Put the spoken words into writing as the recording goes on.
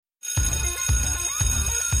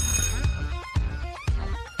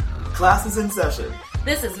Class is in session.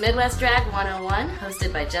 This is Midwest Drag 101,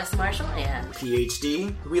 hosted by Jess Marshall and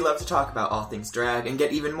PhD. We love to talk about all things drag and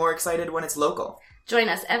get even more excited when it's local. Join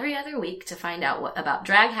us every other week to find out about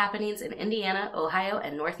drag happenings in Indiana, Ohio,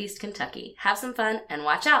 and Northeast Kentucky. Have some fun and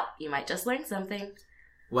watch out, you might just learn something.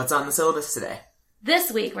 What's on the syllabus today?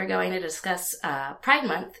 This week we're going to discuss Pride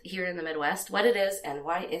Month here in the Midwest, what it is and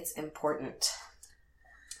why it's important.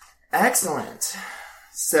 Excellent.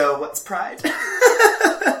 So, what's Pride?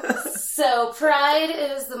 So, Pride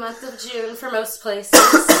is the month of June for most places,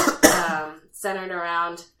 centered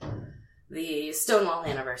around the Stonewall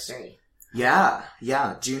anniversary. Yeah.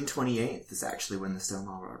 June 28th is actually when the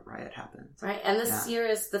Stonewall riot happened. Right, and this year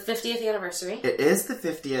is the 50th anniversary. It is the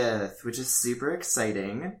 50th, which is super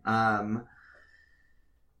exciting.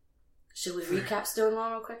 Should we recap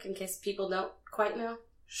Stonewall real quick in case people don't quite know?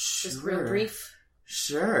 Sure. Just real brief.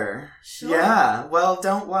 Sure. Yeah. Well,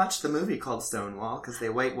 don't watch the movie called Stonewall because they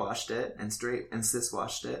whitewashed it and straight and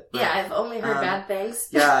cis-washed it. But, yeah, I've only heard bad things.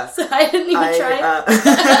 Yeah. So I didn't even try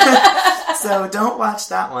it. So don't watch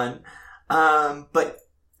that one. Well,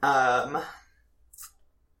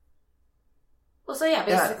 so yeah,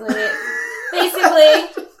 basically,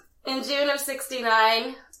 in June of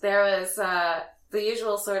 '69, there was the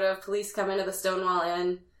usual sort of police come into the Stonewall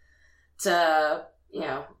Inn to,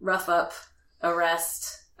 rough up,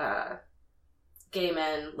 arrest gay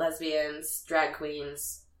men, lesbians, drag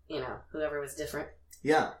queens, whoever was different.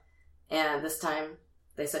 Yeah. And this time,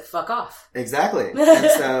 they said, fuck off. Exactly.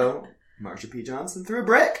 And so, Marsha P. Johnson threw a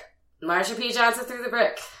brick. Marsha P. Johnson threw the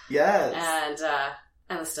brick. Yes. And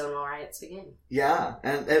the Stonewall riots began. Yeah.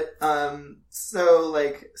 And it,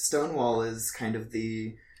 so, Stonewall is kind of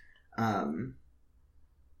the,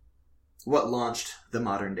 what launched the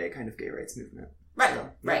modern day kind of gay rights movement. Right, so,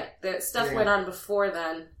 right. The stuff went on before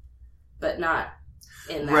then, but not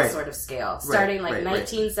in that sort of scale. Starting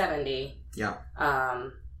 1970. Yeah.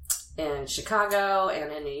 In Chicago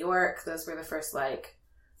and in New York, those were the first,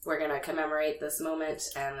 we're going to commemorate this moment,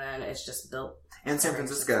 and then it's just built. And San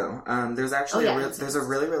Francisco. There's actually there's a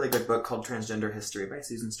really, really good book called Transgender History by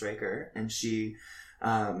Susan Stryker, and she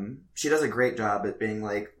does a great job at being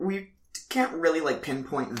we can't really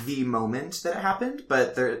pinpoint the moment that it happened,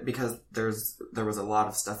 but because there was a lot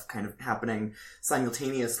of stuff kind of happening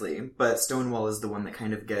simultaneously, but Stonewall is the one that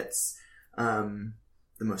kind of gets the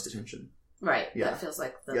most attention. Right. Yeah. That feels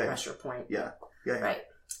like the pressure point. Yeah. Right.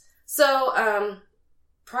 So,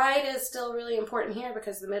 Pride is still really important here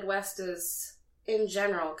because the Midwest is, in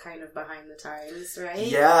general, kind of behind the times, right?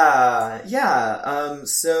 Yeah.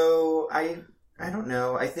 So I don't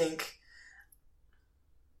know. I think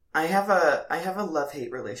I have a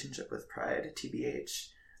love-hate relationship with Pride, TBH.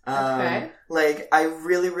 Okay. I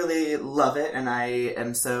really, really love it, and I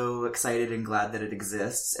am so excited and glad that it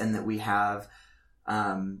exists and that we have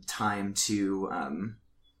time to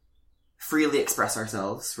freely express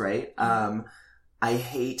ourselves, right? I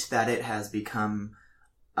hate that it has become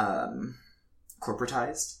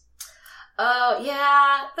corporatized. Oh,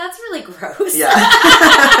 yeah, that's really gross. Yeah.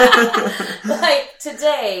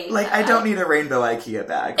 Today. I don't need a rainbow IKEA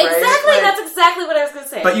bag, right? Exactly, that's exactly what I was going to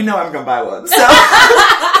say. But I'm going to buy one, so.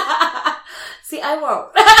 See, I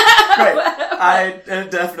won't. Right. I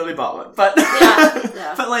definitely bought one, but.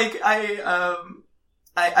 Yeah. But,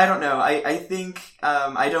 I don't know. I think,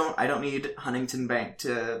 I don't need Huntington Bank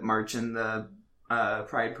to march in the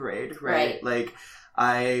Pride Parade, right?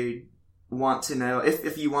 I want to know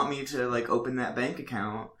if you want me to open that bank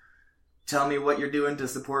account, tell me what you're doing to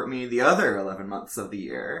support me the other 11 months of the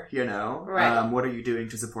year, Right. What are you doing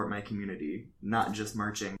to support my community, not just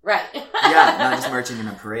marching. Right. Yeah, not just marching in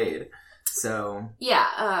a parade. So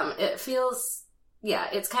yeah, it feels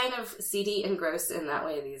it's kind of seedy and gross in that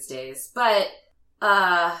way these days, but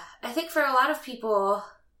I think for a lot of people,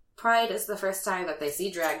 Pride is the first time that they see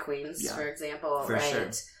drag queens, for example, for right? Sure.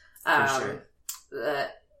 For sure.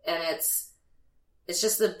 And it's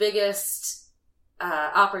just the biggest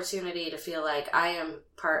opportunity to feel like I am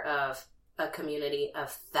part of a community of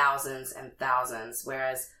thousands and thousands,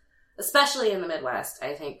 whereas, especially in the Midwest,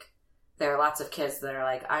 I think there are lots of kids that are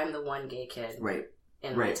I'm the one gay kid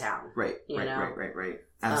in my town. Right.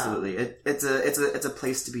 Absolutely. It's a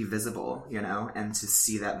place to be visible, and to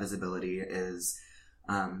see that visibility is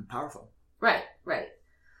powerful. Right.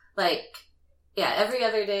 Every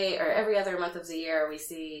other day or every other month of the year we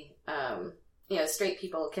see, straight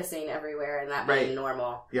people kissing everywhere and that being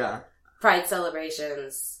normal. Yeah. Pride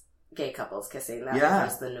celebrations, gay couples kissing, that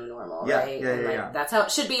becomes the new normal, right? Yeah. That's how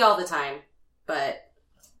it should be all the time, but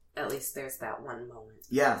at least there's that one moment.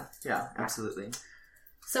 Yeah, absolutely.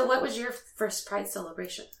 So what was your first Pride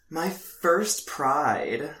celebration? My first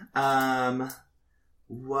Pride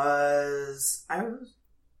was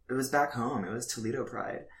it was back home. It was Toledo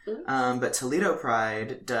Pride. But Toledo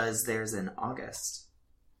Pride does theirs in August.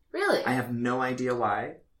 Really? I have no idea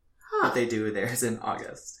why, but they do theirs in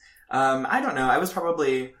August. I don't know. I was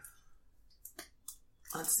probably,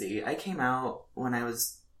 let's see, I came out when I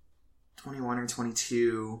was 21 or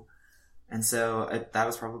 22, and so that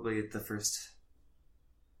was probably the first,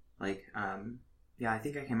 like, I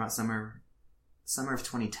think I came out summer of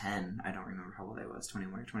 2010. I don't remember how old I was,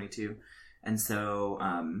 21 or 22. And so,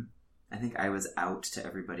 I think I was out to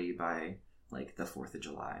everybody by, like, the 4th of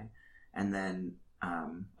July. And then,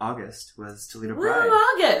 August was Toledo Pride. Woo,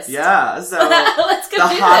 August! Yeah, so let's go the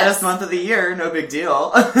hottest month of the year, no big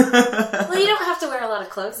deal. Well, you don't have to wear a lot of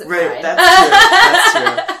clothes at Pride. Right, that's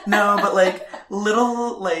true. No, but, like,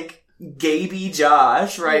 little, like, Gaby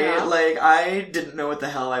Josh, right? Yeah. Like, I didn't know what the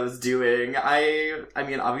hell I was doing. I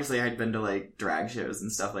mean, obviously I'd been to, like, drag shows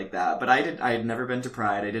and stuff like that, but I had never been to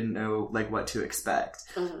Pride. I didn't know, like, what to expect.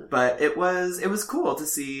 Mm-hmm. But it was cool to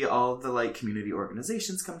see all the, like, community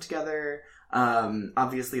organizations come together.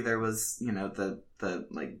 Obviously there was, you know, the,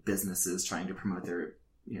 like, businesses trying to promote their,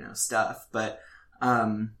 you know, stuff. But,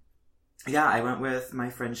 I went with my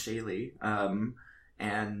friend Shaylee,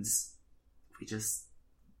 and we just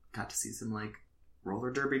got to see some, like,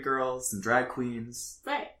 roller derby girls, some drag queens.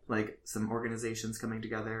 Right. Like, some organizations coming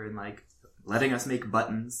together and, like, letting us make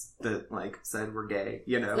buttons that, like, said we're gay,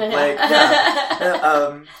 you know? Like,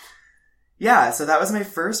 yeah. So that was my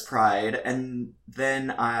first Pride, and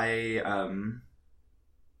then I,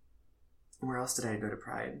 where else did I go to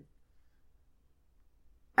Pride?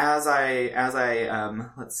 As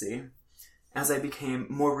I became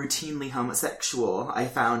more routinely homosexual, I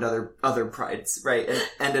found other prides, right? And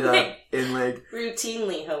ended up in, like...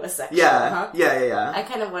 Routinely homosexual, yeah, huh? Yeah. I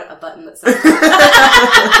kind of want a button that says...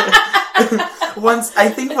 I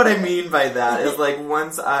think what I mean by that is, like,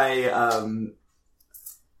 once I,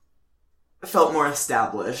 felt more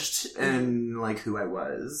established in, like, who I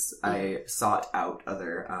was, I sought out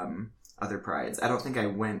other prides. I don't think I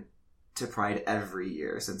went to Pride every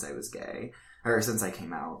year since I was gay, or since I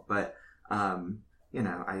came out, but... you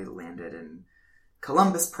know, I landed in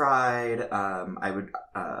Columbus Pride. I would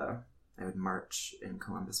march in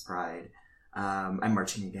Columbus Pride. I'm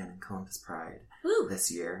marching again in Columbus Pride this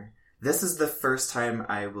year. This is the first time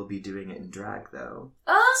I will be doing it in drag, though.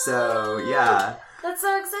 Oh! So, yeah. That's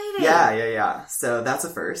so exciting. Yeah. So, that's a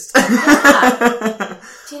first. Yeah.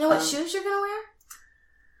 Do you know what shoes you're gonna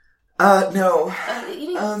wear? No. You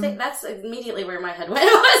didn't think that's immediately where my head went.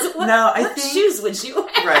 What shoes would you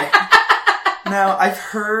wear? Right. Now, I've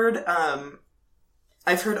heard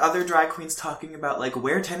other drag queens talking about, like,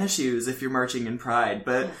 wear tennis shoes if you're marching in Pride,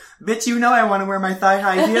 but, bitch, you know I want to wear my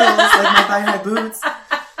thigh-high heels, like my thigh-high boots.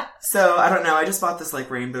 So, I don't know, I just bought this, like,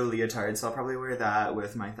 rainbow leotard, so I'll probably wear that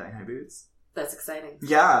with my thigh-high boots. That's exciting.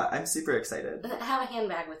 Yeah, I'm super excited. Have a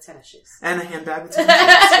handbag with tennis shoes. And a handbag with tennis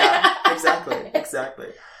shoes, yeah,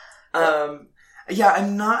 exactly.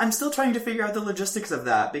 I'm still trying to figure out the logistics of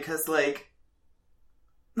that, because, like,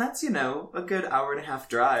 that's, you know, a good hour and a half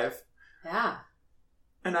drive. Yeah.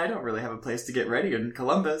 And I don't really have a place to get ready in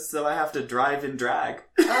Columbus, so I have to drive in drag.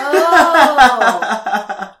 Oh!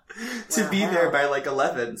 To be there by, like,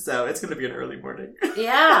 11, so it's going to be an early morning.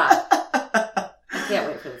 Yeah. I can't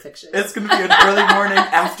wait for the pictures. It's going to be an early morning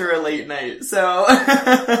after a late night, so...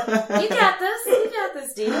 You got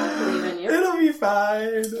this, Dina. I believe in you. It'll be fine.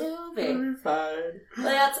 It'll be fine.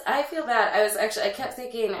 Well, I feel bad. I kept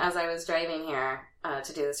thinking as I was driving here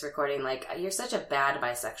to do this recording, like, you're such a bad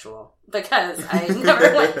bisexual, because I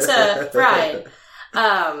never went to Pride.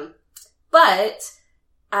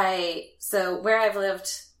 So where I've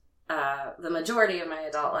lived the majority of my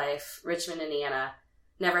adult life, Richmond, Indiana,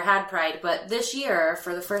 never had Pride, but this year,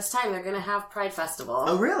 for the first time, they're going to have Pride Festival.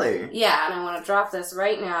 Oh, really? Yeah, and I want to drop this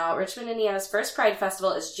right now. Richmond, Indiana's first Pride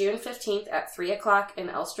Festival is June 15th at 3 o'clock in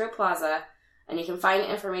Elstro Plaza, and you can find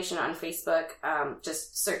information on Facebook.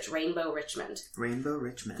 Just search Rainbow Richmond. Rainbow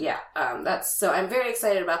Richmond. Yeah, so I'm very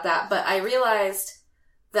excited about that, but I realized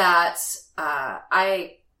that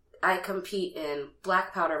I compete in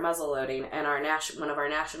black powder muzzle loading, and one of our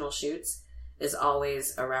national shoots is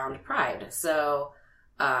always around Pride. So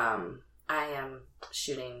I am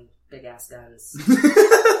shooting big ass guns in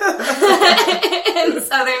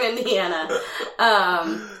southern Indiana.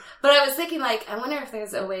 But I was thinking, like, I wonder if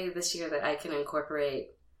there's a way this year that I can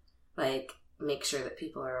incorporate, like, make sure that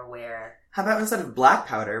people are aware. How about instead of black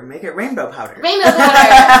powder, make it rainbow powder? Rainbow powder!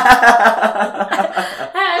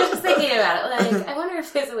 I was just thinking about it. Like, I wonder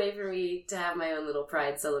if there's a way for me to have my own little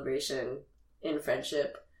Pride celebration in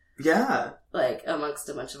friendship. Yeah. Like, amongst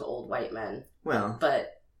a bunch of old white men. Well.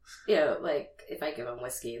 But you know, like, if I give them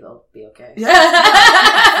whiskey, they'll be okay.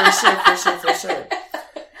 Yeah. For sure.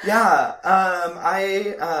 Yeah.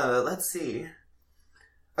 Let's see.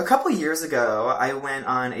 A couple years ago, I went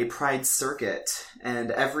on a Pride circuit,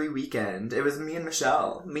 and every weekend, it was me and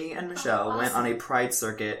Michelle awesome. went on a Pride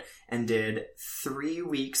circuit and did 3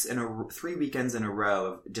 weekends in a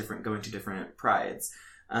row of going to different Prides.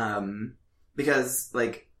 Because,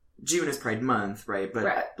 like, June is Pride Month, right?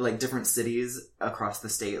 But, like, different cities across the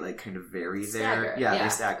state, like, kind of vary there. Yeah, they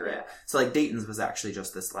stagger it. So, like, Dayton's was actually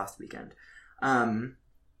just this last weekend.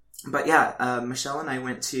 But yeah, Michelle and I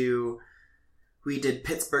we did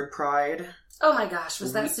Pittsburgh Pride. Oh my gosh,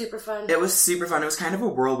 was that super fun? It was super fun. It was kind of a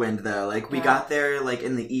whirlwind though. Like, we got there, like,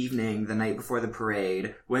 in the evening, the night before the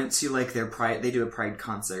parade, went to, like, their Pride, they do a Pride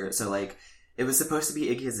concert. So, like, it was supposed to be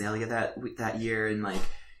Iggy Azalea that year, and, like,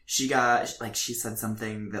 she said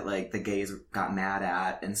something that, like, the gays got mad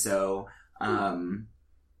at, and so,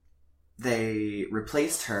 they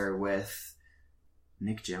replaced her with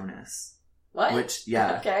Nick Jonas. What? Which,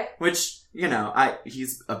 yeah. Okay. Which, you know,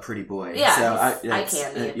 he's a pretty boy. Yeah, so I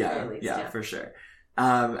can be at least. Yeah, for sure.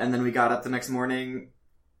 And then we got up the next morning,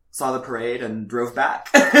 saw the parade, and drove back.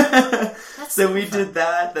 So we did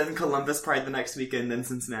that, then Columbus Pride the next weekend, then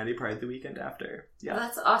Cincinnati Pride the weekend after. Yeah.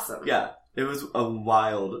 That's awesome. Yeah. It was a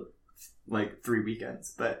wild, like, 3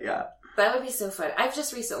 weekends, but yeah. That would be so fun. I've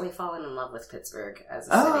just recently fallen in love with Pittsburgh as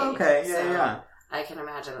a city. Oh, okay. Yeah, so yeah. I can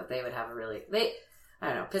imagine that they would have I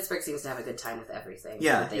don't know, Pittsburgh seems to have a good time with everything.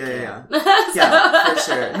 Yeah, so. Yeah, for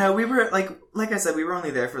sure. No, we were, like I said, we were only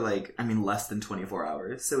there for, like, less than 24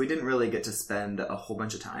 hours, so we didn't really get to spend a whole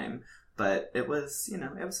bunch of time, but it was, you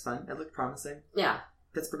know, it was fun. It looked promising. Yeah.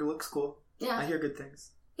 Pittsburgh looks cool. Yeah. I hear good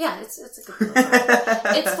things. Yeah, it's a good little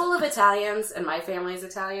town. It's full of Italians, and my family's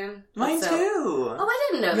Italian. Mine too. Oh, I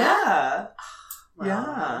didn't know that. Wow,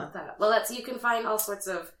 yeah. Well, you can find all sorts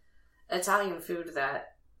of Italian food that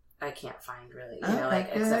I can't find really, you know,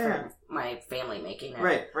 like, except for my family making it.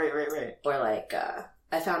 Right. Or, like,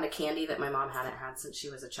 I found a candy that my mom hadn't had since she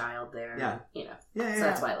was a child there. Yeah. You know. Yeah. So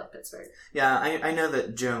that's why I love Pittsburgh. Yeah, I know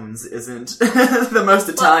that Jones isn't the most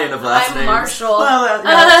Italian of last names. I'm Marshall. Well,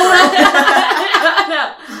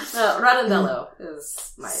 no, Rotondello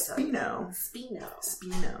is my Italian.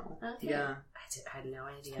 Spino. Okay. Yeah. I had no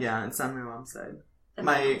idea. Yeah, it's on my mom's side. And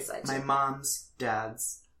my mom's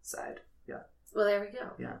dad's side. Yeah. Well, there we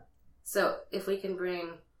go. Yeah. So, if we can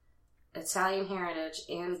bring Italian heritage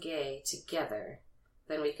and gay together,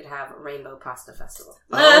 then we could have a Rainbow Pasta Festival.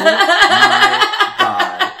 Oh my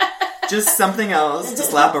god. Just something else to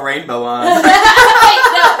slap a rainbow on. Wait, no,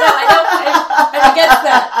 I don't. I'm against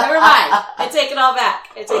that. Never mind. I take it all back.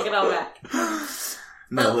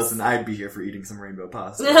 No, listen, I'd be here for eating some rainbow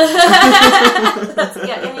pasta.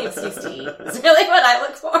 Any excuse to eat is really what I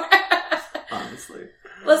look for. Honestly.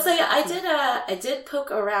 Well, so yeah, I did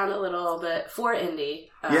poke around a little bit for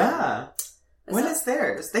Indy. Yeah. When is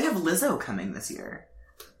theirs? They have Lizzo coming this year.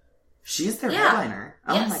 She's their headliner.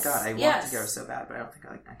 Oh my god, I want to go so bad, but I don't think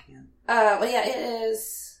I can. Well, yeah, it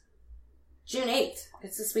is June 8th.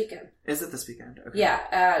 It's this weekend. Is it this weekend? Okay. Yeah,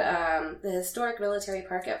 at the Historic Military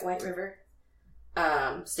Park at White River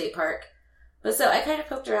State Park. But so I kind of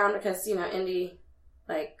poked around because, you know, Indy,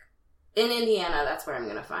 like, in Indiana, that's where I'm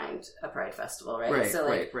going to find a Pride Festival, right? Right, so,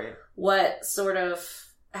 like, right.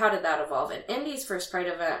 How did that evolve? And Indy's first Pride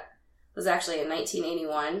event was actually in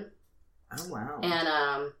 1981. Oh, wow.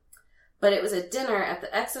 And, but it was a dinner at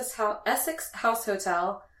the Essex House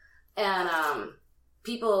Hotel, and,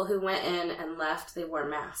 people who went in and left, they wore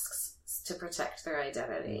masks to protect their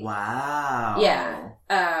identity. Wow. Yeah.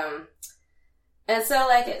 And so,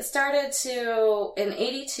 like, it started to, in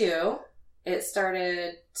 82, it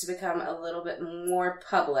started to become a little bit more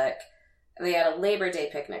public. They had a Labor Day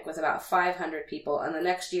picnic with about 500 people, and the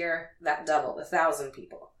next year, that doubled, 1,000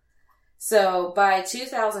 people. So, by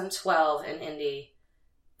 2012 in Indy,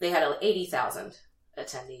 they had 80,000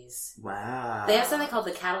 attendees. Wow. They have something called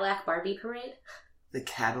the Cadillac Barbie Parade. The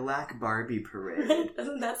Cadillac Barbie Parade.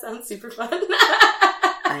 Doesn't that sound super fun?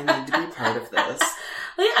 I need to be part of this.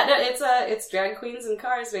 Well, yeah, no, it's drag queens and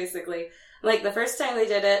cars, basically. Like, the first time they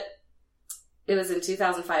did it, it was in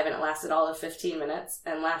 2005, and it lasted all of 15 minutes.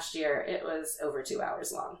 And last year, it was over 2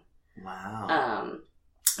 hours long. Wow.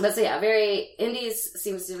 But so, yeah, Indies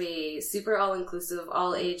seems to be super all-inclusive,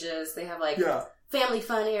 all ages. They have, like, family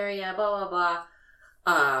fun area, blah, blah,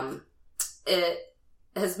 blah. It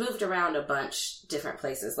has moved around a bunch different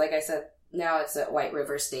places. Like I said, now it's at White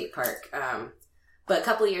River State Park. But a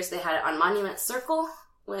couple of years they had it on Monument Circle,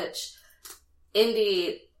 which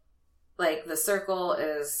Indy, like, the circle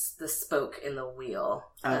is the spoke in the wheel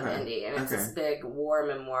of Indy. And it's this big war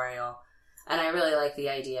memorial. And I really like the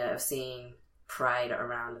idea of seeing Pride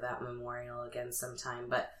around that memorial again sometime,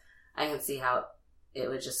 but I can see how it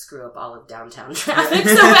would just screw up all of downtown traffic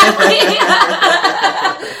so badly.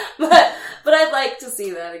 but I'd like to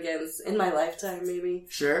see that again in my lifetime, maybe.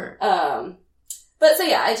 Sure. But so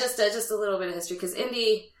yeah, I just a little bit of history, because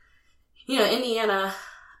Indiana,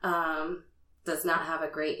 does not have a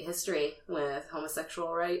great history with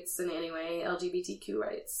homosexual rights in any way, LGBTQ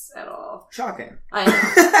rights at all. Shocking. I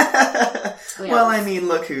know. Well, I mean,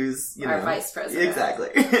 look who's, our vice president. Exactly.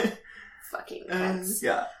 Fucking cunts.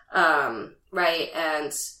 Yeah. Right,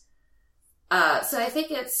 and, so I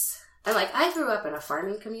think it's, and like, I grew up in a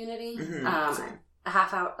farming community, a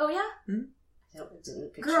half hour, oh yeah? Mm-hmm.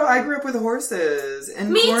 Girl, I grew up with horses and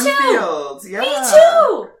Me cornfields. Yeah. Me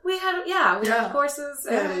too! We had horses,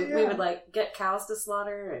 and we would, like, get cows to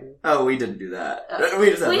slaughter, and... Oh, we didn't do that. We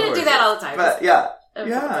didn't do that all the time. But, yeah.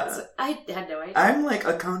 I had no idea. I'm like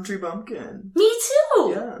a country bumpkin. Me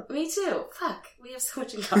too! Yeah. Me too. Fuck. We have so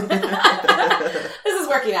much in common. This is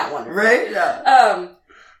working out wonderful. Right? Yeah.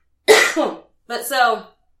 But so,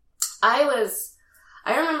 I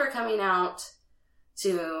remember coming out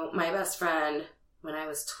to my best friend when I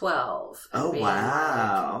was 12. Oh,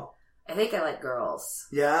 wow. Like, I think I like girls.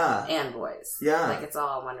 Yeah. And boys. Yeah. Like, it's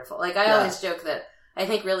all wonderful. Like, I always joke that I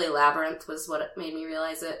think really Labyrinth was what made me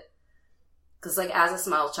realize it. Because, like, as a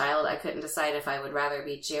small child, I couldn't decide if I would rather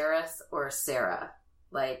be Jareth or Sarah,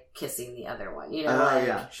 like, kissing the other one. You know, like,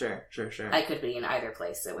 yeah, sure. I could be in either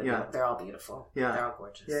place. It would be, they're all beautiful. Yeah. They're all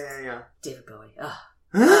gorgeous. Yeah. David Bowie. Ugh.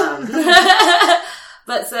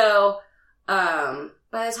 But so...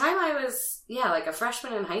 by the time I was, like a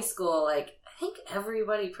freshman in high school, like, I think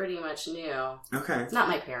everybody pretty much knew. Okay. Not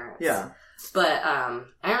my parents. Yeah. But, I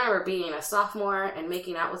remember being a sophomore and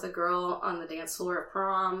making out with a girl on the dance floor of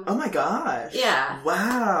prom. Oh my gosh. Yeah.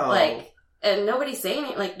 Wow. Like, and nobody saying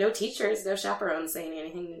it, like, no teachers, no chaperones saying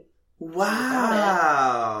anything.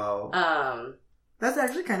 Wow. About it. That's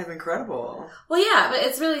actually kind of incredible. Well, yeah, but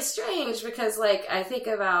it's really strange because, like, I think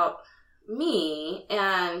about me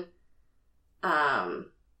and...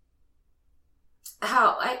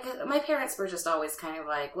 how my parents were just always kind of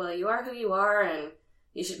like, well, you are who you are, and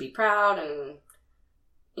you should be proud, and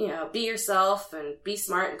be yourself, and be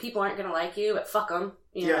smart, and people aren't gonna like you, but fuck them.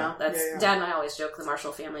 You know, that's Dad and I always joke the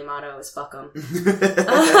Marshall family motto is fuck them.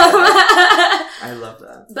 I love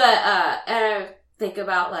that. But and I think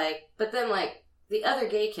about but then the other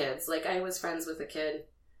gay kids, like I was friends with a kid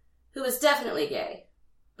who was definitely gay,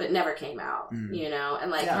 but never came out. And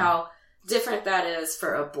how different that is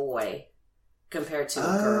for a boy compared to a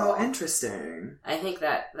girl. Oh, interesting. I think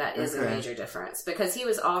that is a major difference because he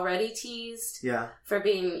was already teased for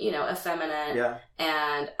being, effeminate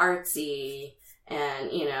and artsy and,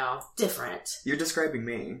 different. You're describing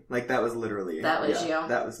me. Like, that was literally... That was you?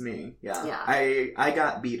 That was me. Yeah. I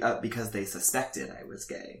got beat up because they suspected I was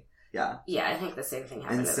gay. Yeah. Yeah, I think the same thing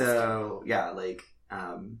happened. And so,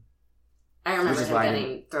 I remember him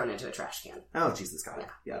getting thrown into a trash can. Oh, Jesus God.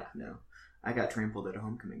 Yeah. No. I got trampled at a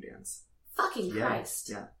homecoming dance. Fucking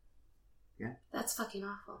Christ. Yeah. That's fucking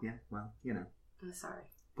awful. Yeah, well, I'm sorry.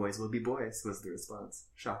 Boys will be boys, was the response.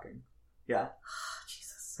 Shocking. Yeah. Oh,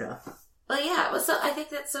 Jesus. Yeah. Well, yeah, so I think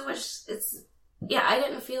that's so much, I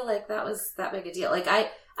didn't feel like that was that big a deal. Like, I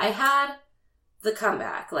had the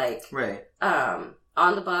comeback, right. On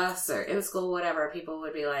the bus or in school, whatever, people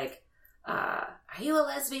would be like, are you a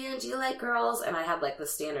lesbian? Do you like girls? And I had the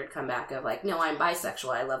standard comeback of no, I'm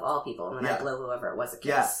bisexual. I love all people. And then I blow whoever it was a kiss.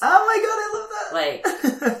 Yeah. Oh my God, I love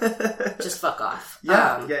that. Just fuck off.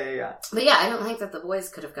 Yeah. But yeah, I don't think that the boys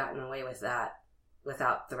could have gotten away with that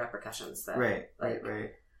without the repercussions. That, right.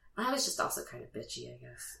 I was just also kind of bitchy, I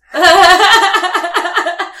guess. But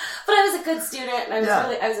I was a good student. And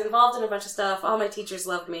I was involved in a bunch of stuff. All my teachers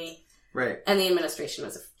loved me. Right. And the administration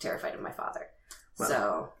was terrified of my father. Well,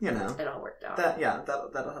 so, it all worked out.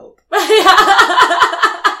 That'll help.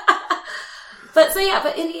 But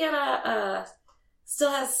Indiana,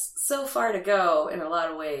 still has so far to go in a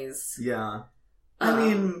lot of ways. Yeah. I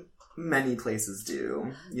mean, many places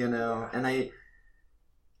do, and I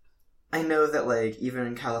know that, even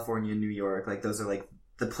in California and New York, those are,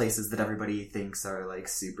 the places that everybody thinks are,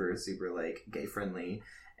 super, super, gay friendly.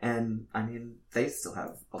 And, I mean, they still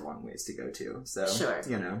have a long ways to go, too. So, sure.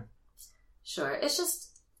 Sure. It's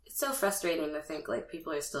so frustrating to think,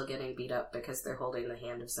 people are still getting beat up because they're holding the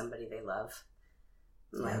hand of somebody they love.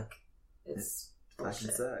 It's bullshit.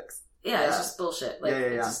 Fucking sucks. Yeah, it's just bullshit.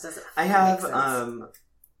 It just doesn't make sense.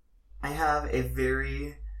 I have a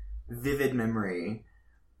very vivid memory.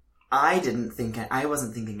 I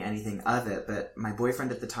wasn't thinking anything of it, but my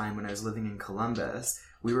boyfriend at the time when I was living in Columbus,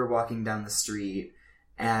 we were walking down the street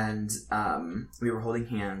and we were holding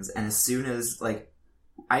hands, and as soon as, like,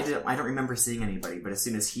 I don't remember seeing anybody, but as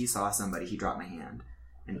soon as he saw somebody, he dropped my hand.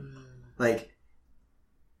 And, like,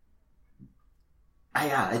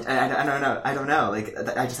 I don't know. Like,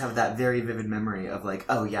 I just have that very vivid memory of, like,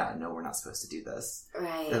 oh yeah, no, we're not supposed to do this.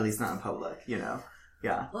 Right. At least not in public, you know?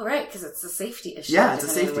 Yeah. Well, right, because it's a safety issue. Yeah, it's a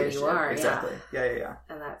safety issue. You are, exactly. Yeah.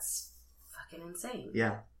 And that's fucking insane.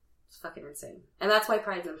 Yeah. It's fucking insane. And that's why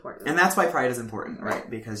Pride's important. And that's why Pride is important, right?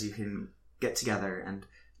 Because you can get together and,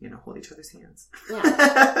 you know, hold each other's hands.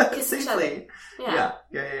 Yeah. Kiss safely. Each other.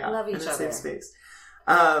 Yeah. Love each in other. In a safe space.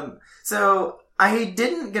 So I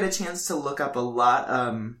didn't get a chance to look up a lot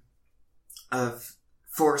of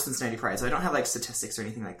for Cincinnati Pride, so I don't have like statistics or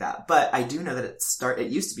anything like that. But I do know that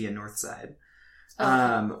it used to be in North Side,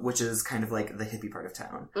 which is kind of like the hippie part of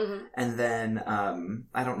town. Mm-hmm. And then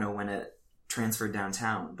I don't know when it transferred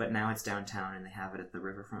downtown, but now it's downtown and they have it at the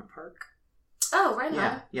Riverfront Park. Oh, right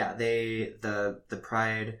on. Yeah. The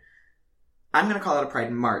Pride. I'm going to call it a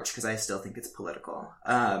Pride March because I still think it's political.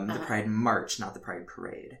 The Pride March, not the Pride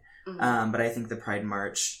Parade. Mm-hmm. But I think the Pride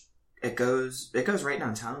March, it goes right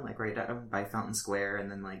downtown, like right down by Fountain Square,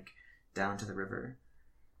 and then like down to the river.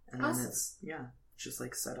 And then it's just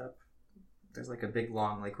like set up. There's like a big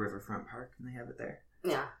long like riverfront park, and they have it there.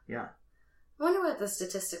 Yeah. I wonder what the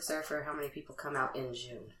statistics are for how many people come out in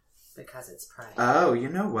June because it's Pride. Oh, you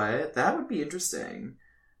know what? That would be interesting.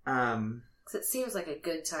 Because it seems like a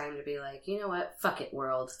good time to be like, you know what? Fuck it,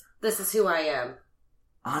 world. This is who I am.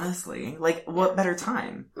 Honestly, like, what better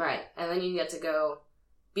time? Right. And then you get to go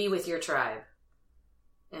be with your tribe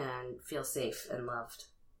and feel safe and loved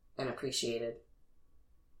and appreciated.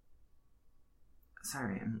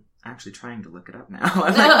 Sorry, I'm actually trying to look it up now. I'm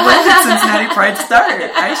like, when did Cincinnati Pride start?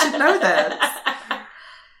 I should know that.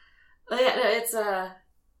 Yeah, no,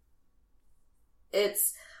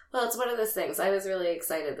 it's one of those things. I was really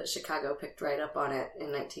excited that Chicago picked right up on it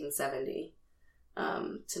in 1970.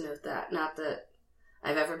 To note that, not that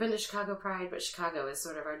I've ever been to Chicago Pride, but Chicago is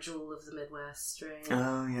sort of our jewel of the Midwest, right?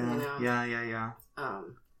 Oh, yeah. You know? Yeah.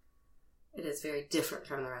 It is very different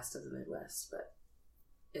from the rest of the Midwest, but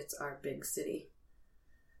it's our big city.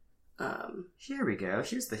 Here we go.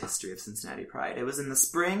 Here's the history of Cincinnati Pride. It was in the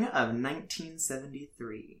spring of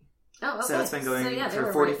 1973. Oh, okay. So it's been going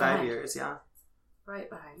for 45 years, yeah. Right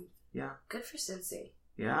behind. Yeah. Good for Cincy.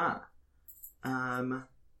 Yeah. The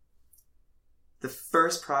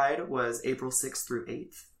first Pride was April 6th through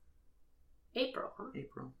 8th. April, huh?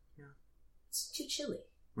 April, yeah. It's too chilly.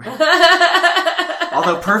 Right.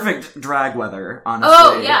 Although perfect drag weather, honestly.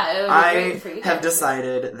 Oh, yeah. I have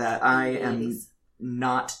decided that I am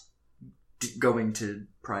not going to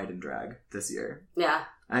Pride and drag this year. Yeah.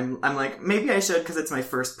 I'm like, maybe I should because it's my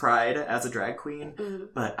first Pride as a drag queen,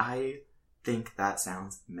 but I think that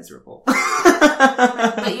sounds miserable.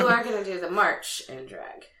 But you are going to do the march in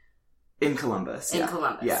drag. In Columbus. In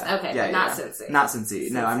Columbus. Yeah. Okay. Yeah, not Cincy. Not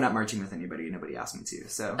Cincy. No, I'm not marching with anybody. Nobody asked me to.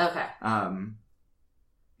 So. Okay.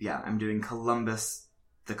 Yeah, I'm doing the Columbus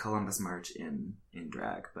March in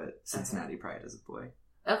drag, but Cincinnati Pride as a boy.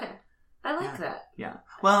 Okay. I like that. Yeah.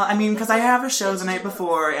 Well, I mean, because I have a show the night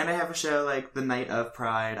before, and I have a show, like, the night of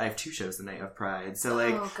Pride. I have 2 shows the night of Pride. So,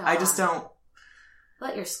 like, I just don't...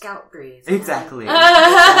 Let your scalp breathe. Exactly.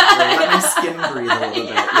 Let my skin breathe a little bit,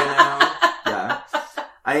 you know? Yeah.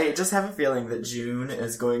 I just have a feeling that June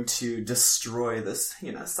is going to destroy this,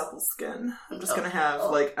 you know, supple skin. I'm just gonna have,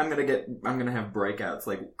 I'm gonna have breakouts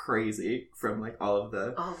like crazy from, like, all of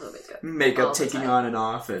the makeup taking on and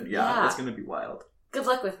off, and it's gonna be wild. Good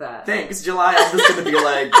luck with that. Thanks. July, I'm just gonna be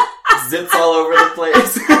like, zits all over the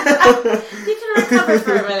place. You can recover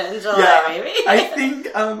for a minute in July, maybe. I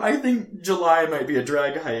think July might be a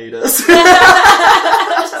drag hiatus. Just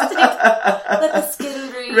let the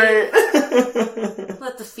skin breathe. Right.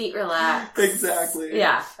 Let the feet relax. Exactly.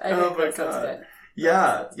 Yeah. I think that sounds good.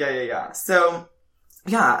 Yeah. So,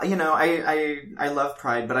 yeah, you know, I love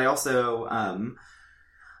Pride, but I also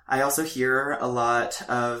hear a lot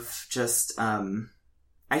of just,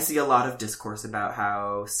 I see a lot of discourse about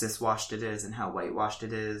how cis-washed it is and how whitewashed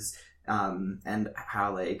it is, and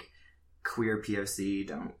how, like, queer POC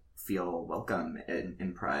don't feel welcome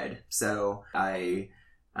in Pride. So I'm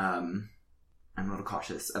a little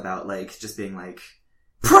cautious about, like, just being like,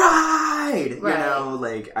 Pride! Right. You know,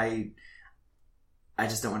 like, I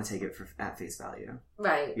just don't want to take it at face value.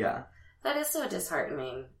 Right. Yeah. That is so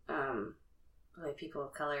disheartening. Like, people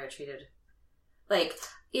of color are treated, like,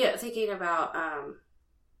 you know, thinking about,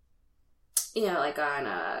 you know, like on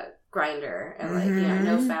Grindr and, like, you know,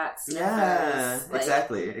 no fats, no fats. Like,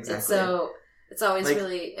 exactly. So it's always, like,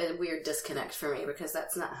 really a weird disconnect for me because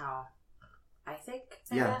that's not how I think,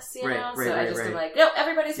 I guess, you know? So I just am like, no,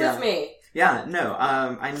 everybody's with me. Yeah, no,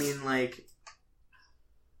 I mean, like,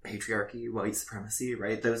 patriarchy, white supremacy,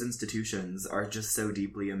 right? Those institutions are just so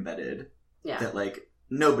deeply embedded that, like,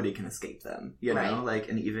 nobody can escape them, you know? Like,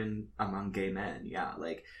 and even among gay men,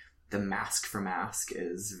 like, the mask for mask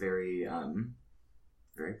is very,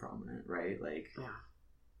 very prominent, right? Like,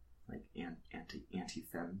 like,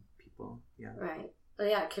 anti-femme people, Right. Well,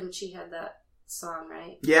 yeah, Kimchi had that song,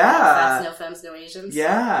 right? Yeah. Fast, no femmes, no Asians.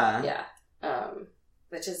 Yeah. Yeah.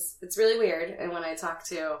 Which is, it's really weird. And when I talk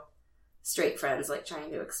to straight friends, like,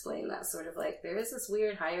 trying to explain that sort of, like, there is this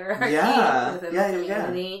weird hierarchy within the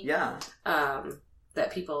community.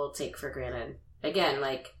 That people take for granted. Again,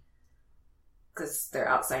 like, because they're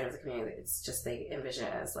outside of the community, it's just they envision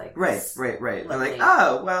it as, like... Right. They're like,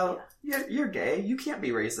 oh, well, you're gay, you can't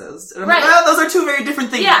be racist. And I'm like, oh, those are two very different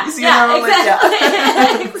things, you know? Exactly.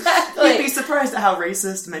 Like, exactly. You'd be surprised at how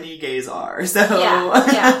racist many gays are, so... No,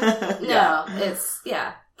 it's...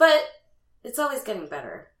 Yeah. But it's always getting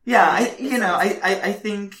better. Yeah, I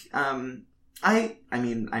think, I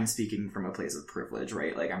mean, I'm speaking from a place of privilege,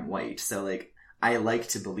 right? Like, I'm white, so, like, I like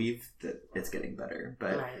to believe that it's getting better,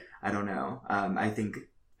 but I don't know. I think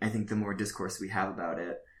the more discourse we have about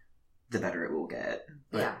it, the better it will get.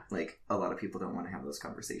 But like, a lot of people don't want to have those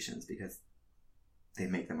conversations because they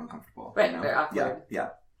make them uncomfortable. Right, you know? they're awkward. Yeah.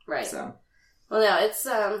 Right. So, well, no, it's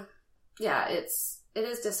it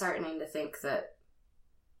is disheartening to think that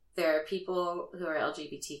there are people who are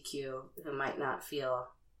LGBTQ who might not feel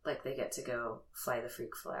like they get to go fly the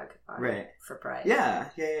freak flag for Pride. Yeah.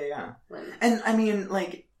 And I mean,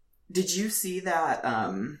 like, did you see that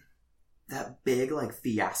that big, like,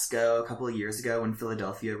 fiasco a couple of years ago when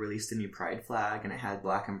Philadelphia released a new Pride flag and it had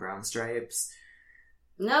black and brown stripes?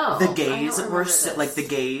 No. The gays were the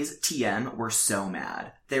gays, TM, were so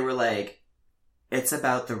mad. They were like, it's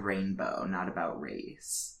about the rainbow, not about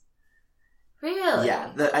race. Really?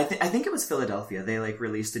 Yeah, I think it was Philadelphia. They, like,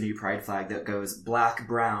 released a new Pride flag that goes black,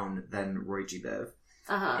 brown, then Roy G. Biv.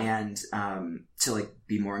 And to, like,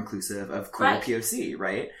 be more inclusive of queer POC,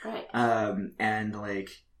 right? Right. And,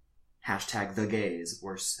 like, hashtag the gays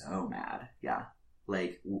were so mad. Yeah.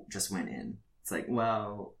 Like, just went in. It's like,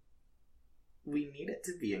 well, we need it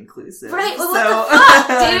to be inclusive. Right, well, what the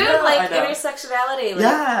fuck, dude? Like, intersectionality.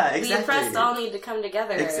 Like, the oppressed all need to come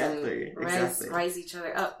together and rise each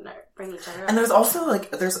other up, bring each other up. And there's also,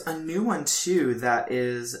 like, there's a new one, too, that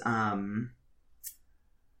is, that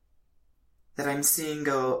I'm seeing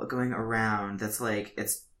going around that's, like,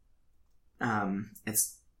 it's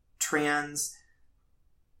trans.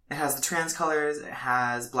 It has the trans colors, it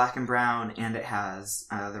has black and brown, and it has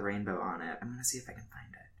the rainbow on it. I'm gonna see if I can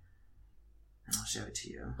find it. And I'll show it to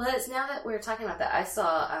you. Well, it's now that we're talking about that, I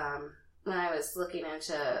saw, when I was looking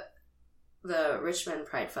into the Richmond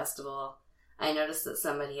Pride Festival, I noticed that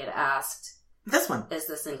somebody had asked... This one. Is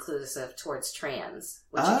this inclusive towards trans?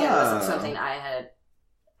 Which, again, wasn't something I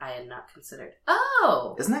had not considered.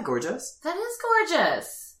 Oh! Isn't that gorgeous? That is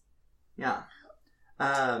gorgeous! Yeah.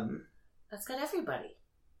 That's got everybody.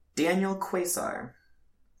 Daniel Quasar.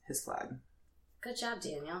 His flag. Good job,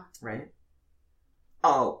 Daniel. Right?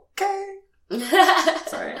 Okay.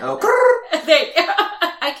 Sorry. Oh.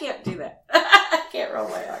 I can't do that. I can't roll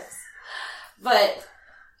my R's. But,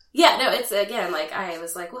 yeah, no, it's, again, like, I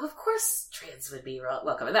was like, well, of course trans would be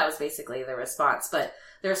welcome. And that was basically the response. But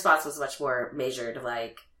the response was much more measured,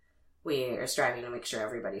 like, we are striving to make sure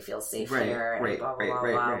everybody feels safe here, and blah, blah, blah,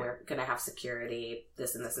 blah. We're going to have security,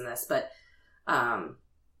 this and this and this. But,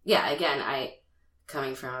 yeah, again,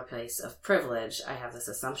 coming from a place of privilege, I have this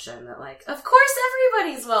assumption that, like, of course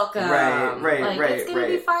everybody's welcome. Right. It's going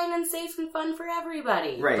to be fine and safe and fun for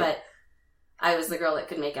everybody. Right. But I was the girl that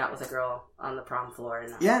could make out with a girl on the prom floor.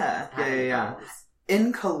 And Yeah.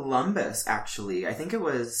 In Columbus, actually, I think it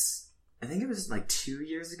was like 2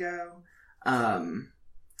 years ago,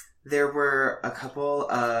 there were a couple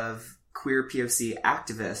of queer POC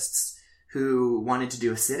activists who wanted to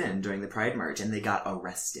do a sit-in during the Pride March, and they got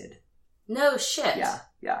arrested. No shit.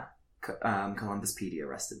 Yeah. Columbus PD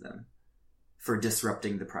arrested them for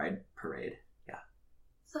disrupting the Pride Parade. Yeah.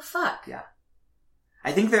 The fuck? Yeah.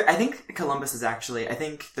 I think Columbus is actually, I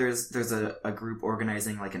think there's a group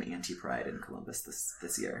organizing, like, an anti-Pride in Columbus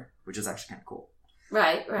this year, which is actually kind of cool.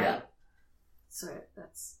 Right. Yeah. So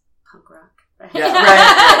that's punk rock. Right? Yeah,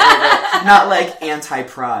 right. Not like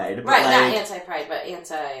anti-Pride. But right, like, not anti-Pride, but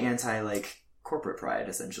Anti, like, corporate pride,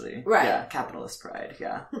 essentially. Right. Yeah, capitalist pride,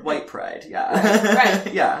 yeah. White pride, yeah.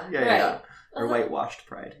 Right. Yeah. Or whitewashed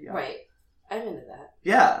pride, yeah. Right. I'm into that.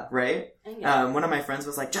 Yeah, right? One of my friends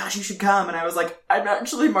was like, Josh, you should come. And I was like, I'm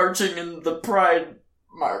actually marching in the Pride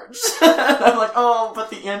March. I'm like, oh, but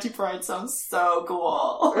the anti-pride sounds so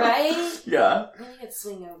cool. Right? Yeah. Maybe you could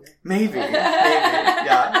swing over. Maybe.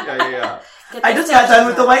 Yeah. I just got done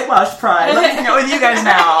with the whitewash pride. Let me hang out with you guys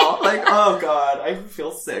now. Like, oh god, I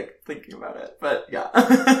feel sick thinking about it. But yeah. Well,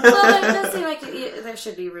 it does seem like there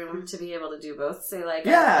should be room to be able to do both. Say, like,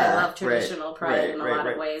 I love traditional pride in a lot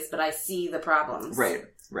of ways, but I see the problems. Right.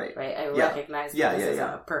 I recognize that this isn't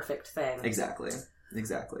a perfect thing. Exactly.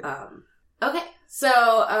 Okay. So,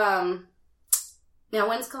 now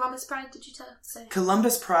when's Columbus Pride, did you say?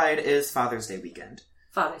 Columbus Pride is Father's Day weekend.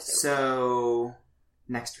 So,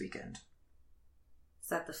 next weekend. Is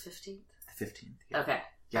that the 15th? The 15th, yeah. Okay.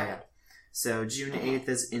 Yeah. So, June 8th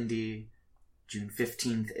is Indy. June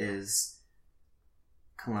 15th is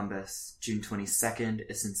Columbus. June 22nd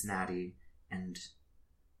is Cincinnati. And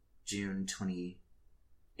June 28th,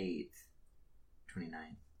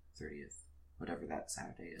 29th, 30th. Whatever that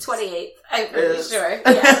Saturday is. 28th, I'm pretty sure.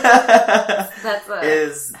 Yeah. That's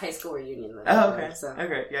a high school reunion. Okay. So.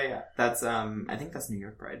 Okay, yeah. That's, I think that's New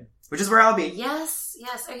York Pride. Which is where I'll be. Yes.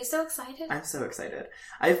 Are you so excited? I'm so excited.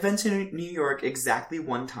 I've been to New York exactly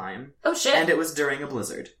one time. Oh, shit. And it was during a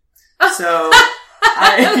blizzard. So,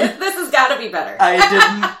 this has got to be better. I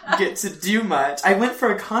didn't get to do much. I went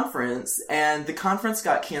for a conference, and the conference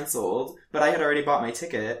got canceled, but I had already bought my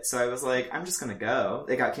ticket, so I was like, I'm just gonna go.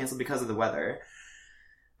 It got canceled because of the weather.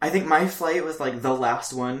 I think my flight was, like, the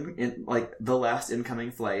last one, the last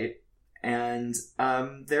incoming flight, and,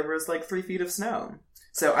 there was, 3 feet of snow.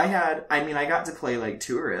 So I got to play,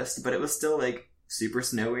 tourist, but it was still, super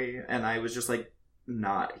snowy, and I was just,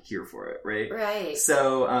 not here for it, right? Right.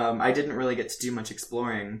 So, I didn't really get to do much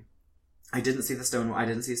exploring. I didn't see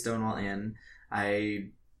Stonewall Inn.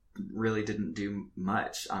 I really didn't do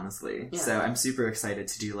much, honestly. Yeah. So I'm super excited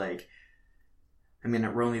to do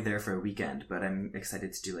we're only there for a weekend, but I'm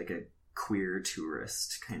excited to do a queer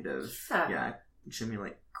tourist kind of, show me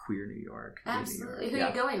queer New York. Absolutely. Who are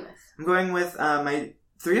you going with? I'm going with,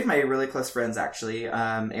 3 of my really close friends, actually.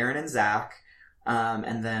 Aaron and Zach.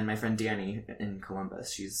 And then my friend Danny in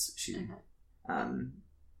Columbus, she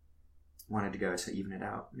wanted to go to even it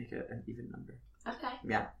out, make it an even number. Okay.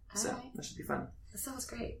 Yeah. So that should be fun. That sounds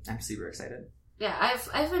great. I'm super excited. Yeah,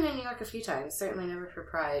 I've been in New York a few times. Certainly never for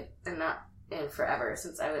Pride, and not in forever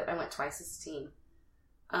since I went twice as a teen.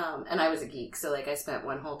 And I was a geek, so I spent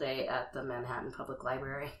one whole day at the Manhattan Public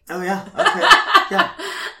Library. Oh yeah. Okay. Yeah.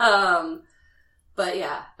 But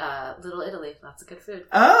yeah, Little Italy, lots of good food.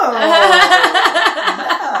 Oh!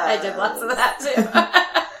 I did lots of that too.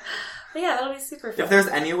 But yeah, that'll be super fun. If there's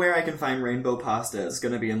anywhere I can find rainbow pasta, it's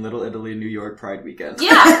gonna be in Little Italy, New York Pride weekend.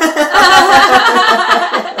 Yeah!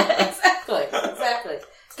 Exactly.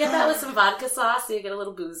 Get that with some vodka sauce so you get a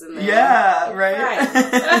little booze in there. Yeah, right?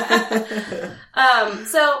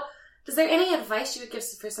 So, is there any advice you would give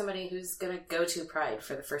for somebody who's gonna go to Pride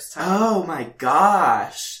for the first time? Oh my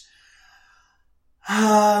gosh.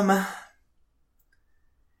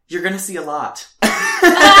 You're gonna see a lot.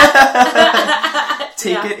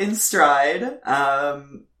 Take it in stride.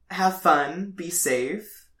 Have fun. Be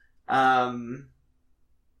safe.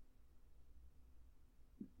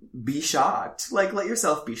 Be shocked. Let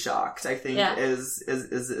yourself be shocked, I think is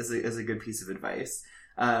a good piece of advice.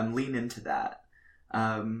 Lean into that.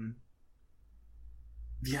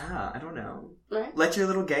 Yeah, I don't know. Right. Let your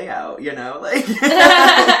little gay out, be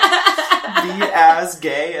as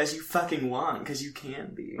gay as you fucking want, because you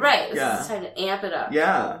can be. Right. This is time to amp it up.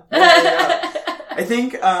 Yeah. I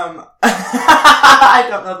think, I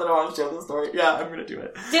don't know that I want to share the story. Yeah, I'm gonna do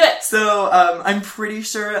it. Do it! So, I'm pretty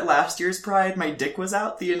sure at last year's Pride, my dick was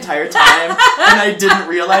out the entire time, and I didn't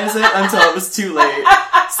realize it until it was too late.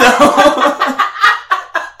 So,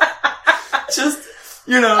 just,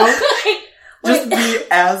 just be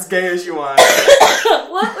as gay as you want.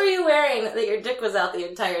 What were you wearing that your dick was out the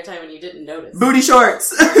entire time and you didn't notice? Booty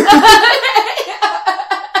shorts!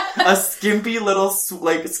 A skimpy little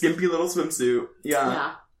swimsuit.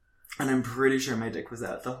 Yeah. And I'm pretty sure my dick was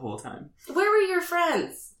out the whole time. Where were your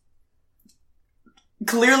friends?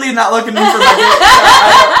 Clearly not looking for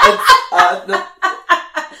my dick.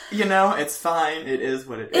 It's fine. It is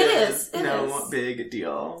what it is. No big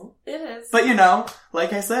deal. It is. But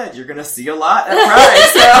like I said, you're gonna see a lot at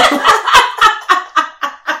Pride,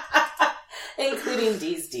 so. Including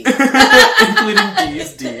D's D. Including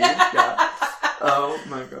D's D. Yeah. Oh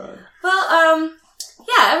my god. Well,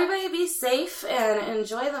 yeah, everybody be safe and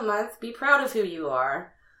enjoy the month. Be proud of who you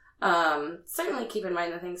are. Certainly keep in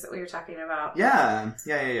mind the things that we were talking about. Yeah.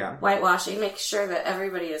 Whitewashing. Make sure that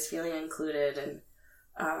everybody is feeling included and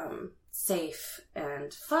safe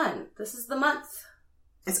and fun. This is the month.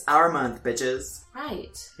 It's our month, bitches.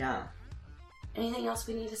 Right. Yeah. Anything else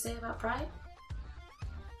we need to say about Pride?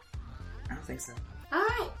 I don't think so. All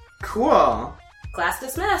right. Cool. Class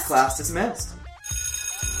dismissed. Class dismissed.